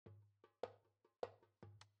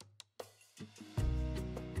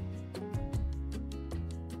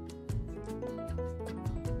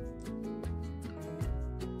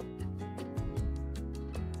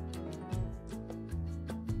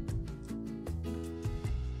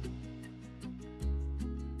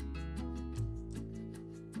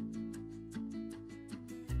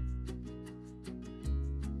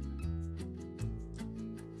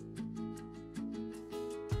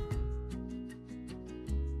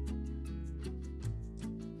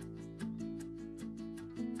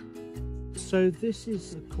So this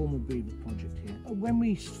is the Cornwall Beaver Project here. When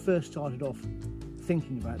we first started off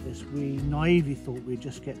thinking about this, we naively thought we'd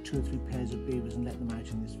just get 2 or 3 pairs of beavers and let them out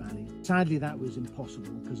in this valley. Sadly, that was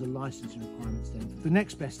impossible because of licensing requirements then. The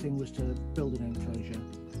next best thing was to build an enclosure,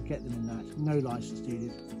 get them in that, no license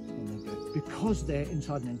needed, and they go. Because they're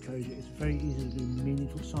inside an enclosure, it's very easy to do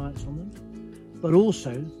meaningful science on them, but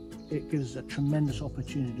also it gives a tremendous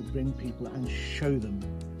opportunity to bring people and show them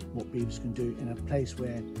what beavers can do in a place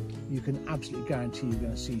where you can absolutely guarantee you're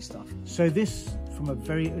going to see stuff. So this, from a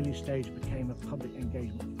very early stage, became a public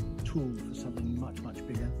engagement tool for something much, much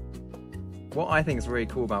bigger. What I think is really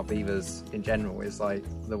cool about beavers in general is like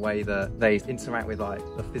the way that they interact with like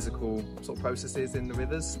the physical sort of processes in the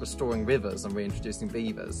rivers. Restoring rivers and reintroducing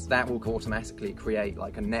beavers, that will automatically create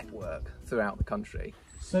like a network throughout the country.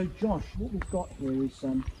 So Josh, what we've got here is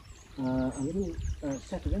a little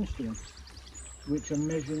set of instruments which are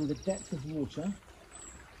measuring the depth of water,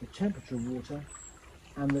 the temperature of water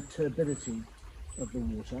and the turbidity of the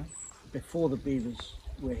water. Before the beavers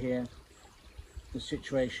were here, the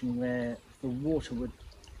situation where the water would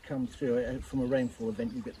come through from a rainfall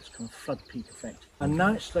event, you get this kind of flood peak effect. And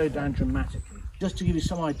now it's slowed down dramatically. Just to give you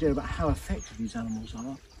some idea about how effective these animals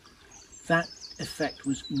are, that effect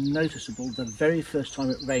was noticeable the very first time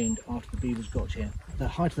it rained after the beavers got here. The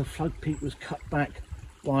height of the flood peak was cut back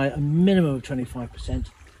by a minimum of 25%.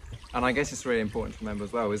 And I guess it's really important to remember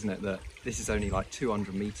as well, isn't it, that this is only like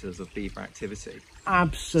 200 metres of beaver activity.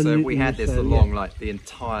 Absolutely. So if we had this along like the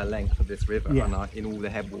entire length of this river and in all the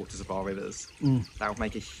headwaters of our rivers, that would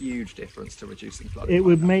make a huge difference to reducing flooding. It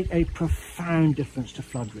would make a profound difference to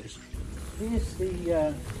flood risk. Here's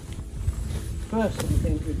the first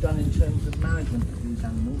thing that we've done in terms of management of these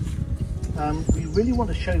animals. We really want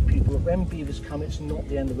to show people that when beavers come, it's not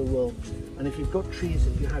the end of the world. And if you've got trees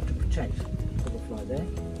that you have to protect, put the fly there.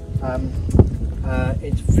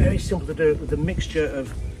 It's very simple to do it with a mixture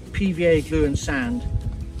of PVA glue and sand,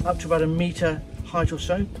 up to about 1 metre height or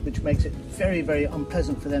so, which makes it very, very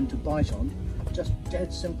unpleasant for them to bite on. Just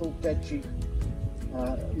dead simple, dead cheap,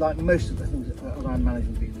 like most of the things around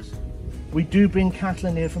managing beavers. We do bring cattle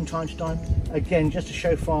in here from time to time, again, just to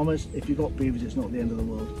show farmers, if you've got beavers, it's not the end of the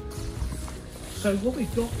world. So what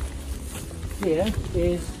we've got here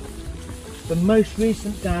is the most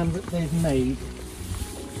recent dam that they've made.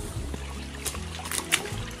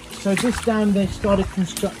 So this dam they started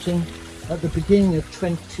constructing at the beginning of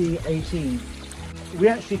 2018. We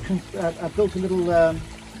actually built a little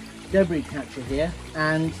debris catcher here,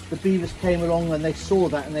 and the beavers came along and they saw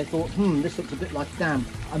that and they thought, this looks a bit like a dam,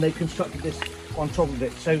 and they constructed this on top of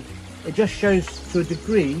it. So it just shows to a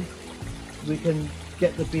degree we can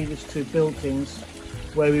get the beavers to build things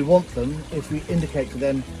where we want them if we indicate to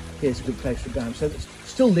them here's a good place for a dam. So it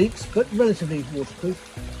still leaks, but relatively waterproof.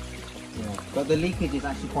 Yeah. But the leakage is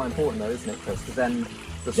actually quite important though, isn't it, Chris? Because then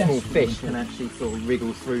the small fish can actually sort of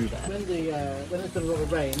wriggle through there. When there's been a lot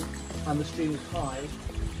of rain and the stream is high,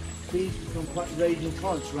 these become quite raging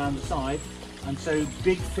torrents around the side, and so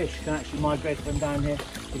big fish can actually migrate up and down here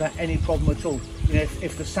without any problem at all. You know,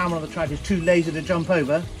 if the salmon on the track is too lazy to jump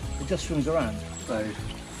over, it just swims around. So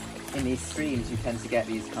in these streams you tend to get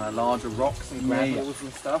these kind of larger rocks and gravels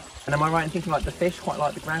and stuff. And am I right in thinking like the fish quite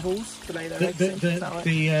like the gravels to lay their eggs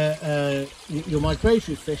in? Your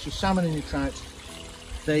migratory fish, your salmon and your trout,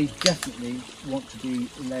 they definitely want to be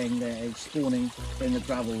laying their eggs, spawning in the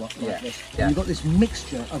gravel like this. And you've got this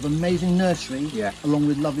mixture of amazing nursery along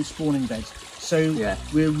with lovely spawning beds. So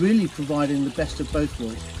we're really providing the best of both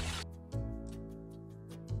worlds.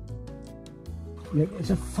 It's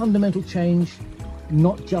a fundamental change,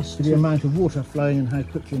 not just to the amount of water flowing and how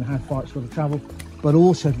quickly and how far it's got to travel, but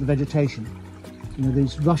also to the vegetation. You know,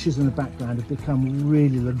 these rushes in the background have become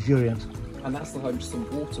really luxuriant. And that's the home to some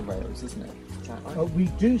water rails, isn't it? Is that right? We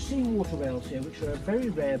do see water rails here, which are a very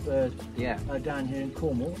rare bird down here in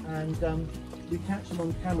Cornwall, and we catch them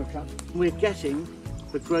on camera traps. We're getting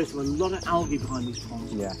the growth of a lot of algae behind these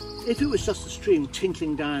ponds. Yeah. If it was just a stream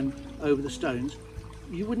tinkling down over the stones,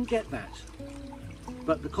 you wouldn't get that.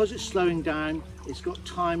 But because it's slowing down, it's got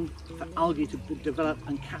time for algae to develop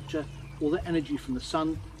and capture all the energy from the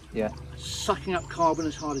sun, sucking up carbon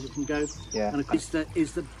as hard as it can go. And of course,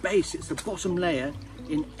 it's the base, it's the bottom layer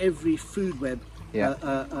in every food web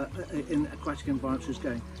in aquatic environments is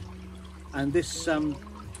going. And this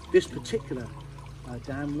this particular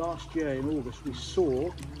dam, last year in August, we saw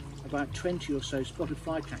about 20 or so spotted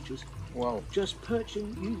flycatchers. Wow. Just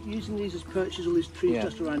perching, using these as perches, all these trees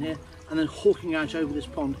just around here, and then hawking out over this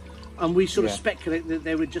pond. And we sort of speculate that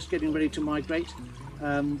they were just getting ready to migrate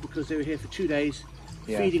because they were here for 2 days,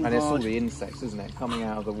 feeding hard. And it's all the insects, isn't it, coming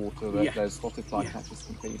out of the water that those spotted flycatchers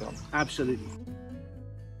can feed on. Absolutely.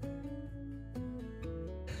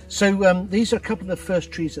 So these are a couple of the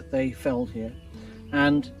first trees that they felled here,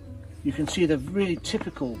 and you can see the really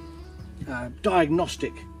typical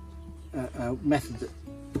diagnostic method that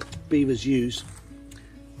beavers use,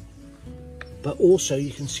 but also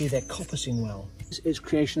you can see they're coppicing well. It's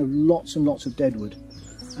creation of lots and lots of deadwood,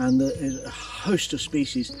 and there is a host of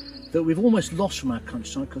species that we've almost lost from our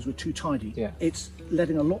countryside because we're too tidy. It's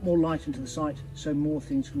letting a lot more light into the site so more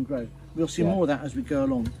things can grow. We'll see more of that as we go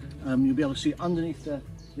along. You'll be able to see underneath the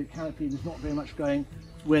canopy there's not very much growing.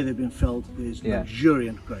 Where they've been felled is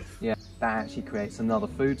luxuriant growth. That actually creates another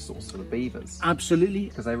food source for the beavers. Absolutely.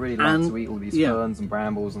 Because they really like to eat all these ferns and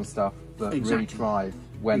brambles and stuff that really thrive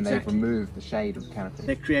when they've removed the shade of the canopy.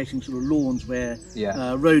 They're creating sort of lawns where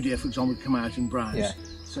roe deer, for example, come out and browse.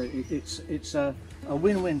 So it's a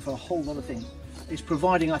win-win for a whole lot of things. It's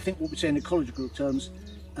providing, I think, what we say in ecological terms,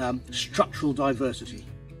 structural diversity.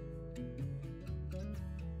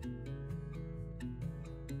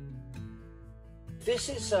 This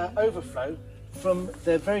is overflow from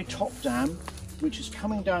the very top dam, which is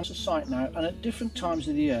coming down to site now, and at different times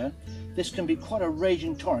of the year this can be quite a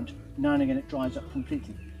raging torrent. Now and again it dries up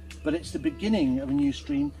completely, but it's the beginning of a new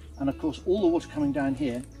stream, and of course all the water coming down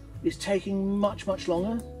here is taking much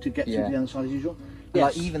longer to get to the other side as usual.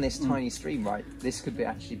 Like even this tiny stream, right, this could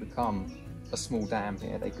actually become a small dam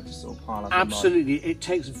here. They could just sort of pile up. Absolutely, it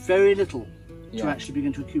takes very little to actually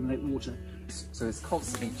begin to accumulate water. So it's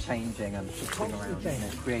constantly changing and shifting around,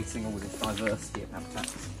 creating all this diversity of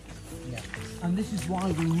habitats. And this is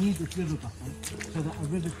why we need this river buffer, so that a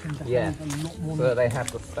river can behave a lot more. So that they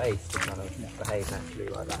have the space to kind of behave naturally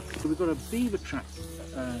like that. So we've got a beaver trap,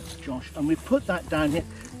 Josh, and we put that down here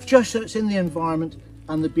just so it's in the environment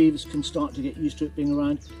and the beavers can start to get used to it being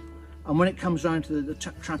around. And when it comes around to the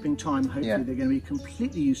trapping time, hopefully they're going to be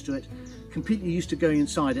completely used to it, completely used to going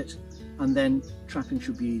inside it, and then trapping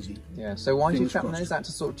should be easy. So why do you trap them? Is that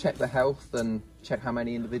to sort of check the health and check how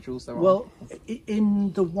many individuals there are? Well,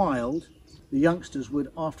 in the wild, the youngsters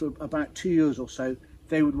would, after about 2 years or so,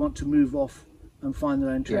 they would want to move off and find their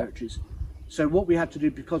own territories. So what we have to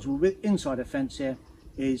do, because we're inside a fence here,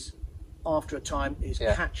 is after a time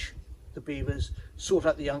catch the beavers, sort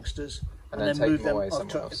out the youngsters, and then move them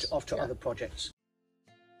off to other projects.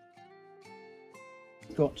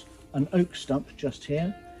 Got an oak stump just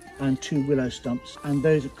here and 2 willow stumps, and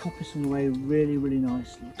those are coppicing away really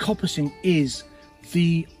nicely. Coppicing is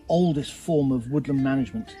the oldest form of woodland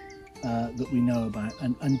management that we know about,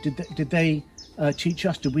 and did they teach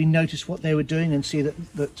us? Did we notice what they were doing and see that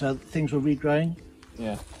things were regrowing?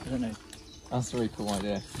 I don't know. That's a really cool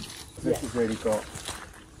idea. This has really got,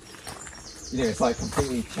 it's like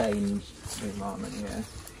completely changed the environment here.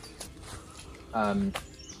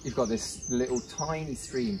 You've got this little tiny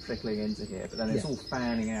stream trickling into here, but then it's all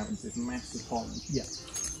fanning out into this massive pond.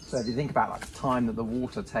 So if you think about like the time that the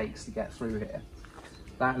water takes to get through here,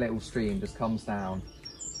 that little stream just comes down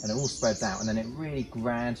and it all spreads out, and then it really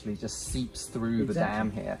gradually just seeps through the dam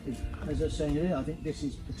here. As I was saying earlier, I think this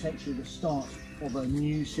is potentially the start of a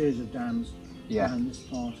new series of dams around this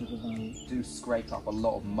part of the valley. Do scrape up a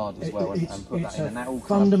lot of mud as well and put that in, and that all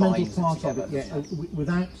fundamental kind of part together, of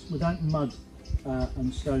it. Without mud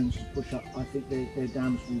and stones to push up, I think their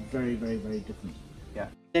dams will be very different.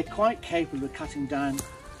 They're quite capable of cutting down,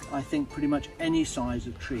 I think, pretty much any size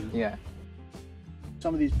of tree.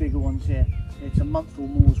 Some of these bigger ones here, it's a month or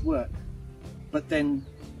more's work, but then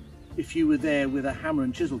if you were there with a hammer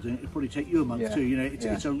and chisel doing it, it'd probably take you a month too.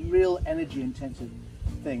 It's a real energy intensive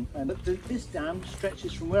thing. And this dam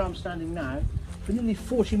stretches from where I'm standing now for nearly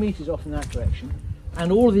 40 metres off in that direction,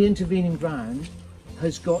 and all of the intervening ground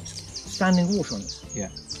has got standing water on it.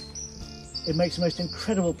 It makes the most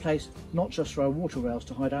incredible place, not just for our water rails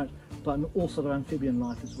to hide out, but also the amphibian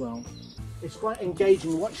life as well. It's quite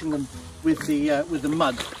engaging watching them with the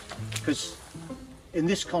mud, because in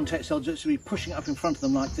this context they'll just be pushing it up in front of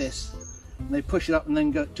them like this, and they push it up and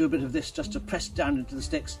then do a bit of this just to press down into the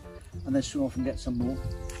sticks, and then swim off and get some more.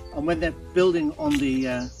 And when they're building on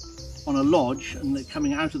a lodge and they're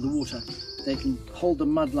coming out of the water, they can hold the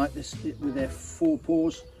mud like this with their 4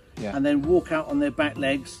 paws, and then walk out on their back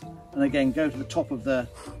legs, and again go to the top of the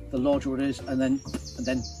lodge or it is, and then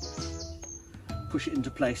push it into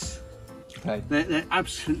place. They're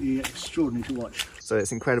absolutely extraordinary to watch. So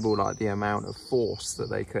it's incredible, like the amount of force that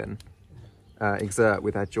they can exert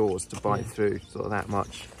with their jaws to bite through sort of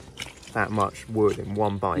that much wood in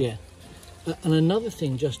one bite. Yeah. And another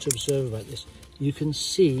thing just to observe about this, you can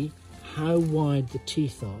see how wide the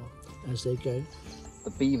teeth are as they go. The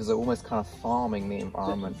beavers are almost kind of farming the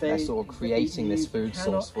environment. They're sort of creating this food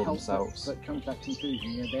source for themselves. But come to that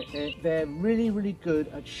conclusion, they're really, really good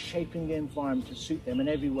at shaping the environment to suit them in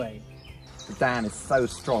every way. The dam is so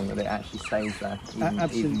strong that it actually stays there,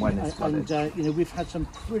 even when it's flooded. And we've had some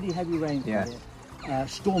pretty heavy rainfall here.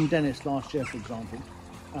 Storm Dennis last year, for example.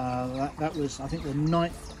 That was, I think, the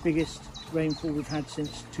 9th biggest rainfall we've had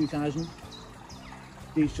since 2000.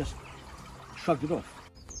 These just shrugged it off.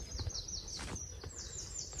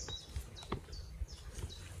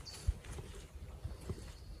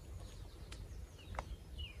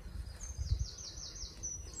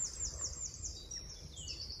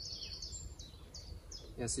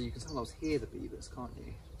 Yeah, so you can sometimes hear the beavers, can't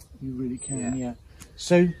you? You really can, yeah.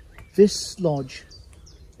 So this lodge,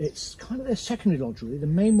 it's kind of their secondary lodge really. The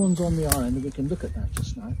main one's on the island and we can look at that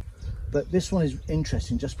just now. But this one is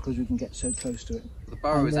interesting just because we can get so close to it. The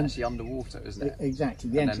burrow is actually underwater, isn't it?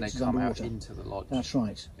 Exactly, the entrance is underwater. And then they come out into the lodge. That's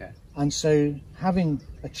right. Yeah. And so having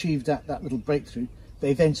achieved that little breakthrough,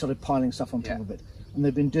 they then started piling stuff on top of it. And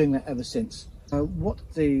they've been doing that ever since. What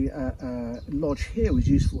the lodge here was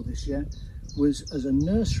used for this year was as a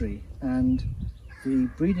nursery, and the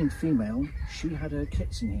breeding female, she had her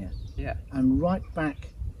kits in here. Yeah. And right back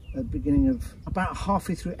at the beginning of, about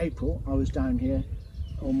halfway through April, I was down here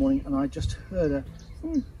all morning and I just heard a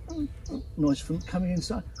noise from coming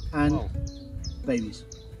inside, and babies.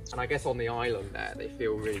 And I guess on the island there, they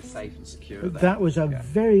feel really safe and secure. That was a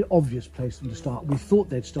very obvious place for them to start. We thought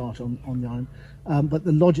they'd start on the island, but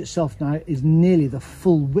the lodge itself now is nearly the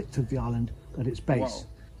full width of the island at its base. Whoa.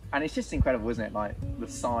 And it's just incredible, isn't it? Like the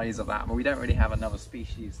size of that. I mean, we don't really have another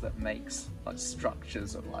species that makes like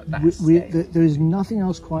structures of like that scale. There is nothing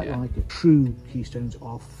else quite like it. True keystones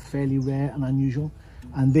are fairly rare and unusual,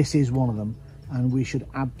 and this is one of them. And we should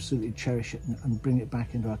absolutely cherish it and bring it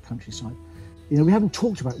back into our countryside. You know, we haven't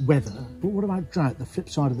talked about weather, but what about drought? The flip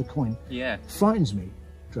side of the coin. Yeah. Frightens me.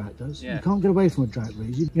 Drought does. You can't get away from a drought,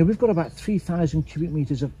 really. You know, we've got about 3,000 cubic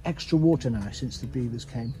metres of extra water now since the beavers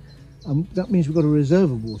came. That means we've got a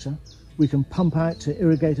reserve of water. We can pump out to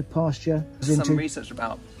irrigate a pasture. There's some research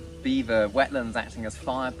about beaver wetlands acting as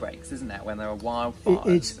fire breaks, isn't there, when there are wildfires?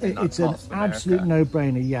 It's an absolute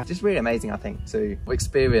no-brainer, yeah. It's just really amazing, I think, to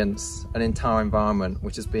experience an entire environment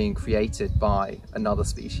which is being created by another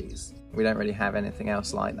species. We don't really have anything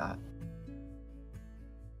else like that.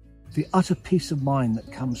 The utter peace of mind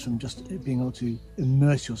that comes from just being able to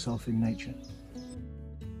immerse yourself in nature.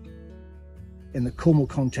 In the Cornwall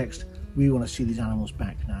context, we want to see these animals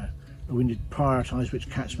back now. We need to prioritise which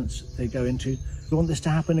catchments they go into. We want this to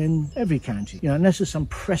happen in every county. You know, unless there's some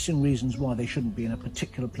pressing reasons why they shouldn't be in a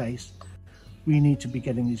particular place, we need to be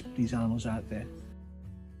getting these animals out there.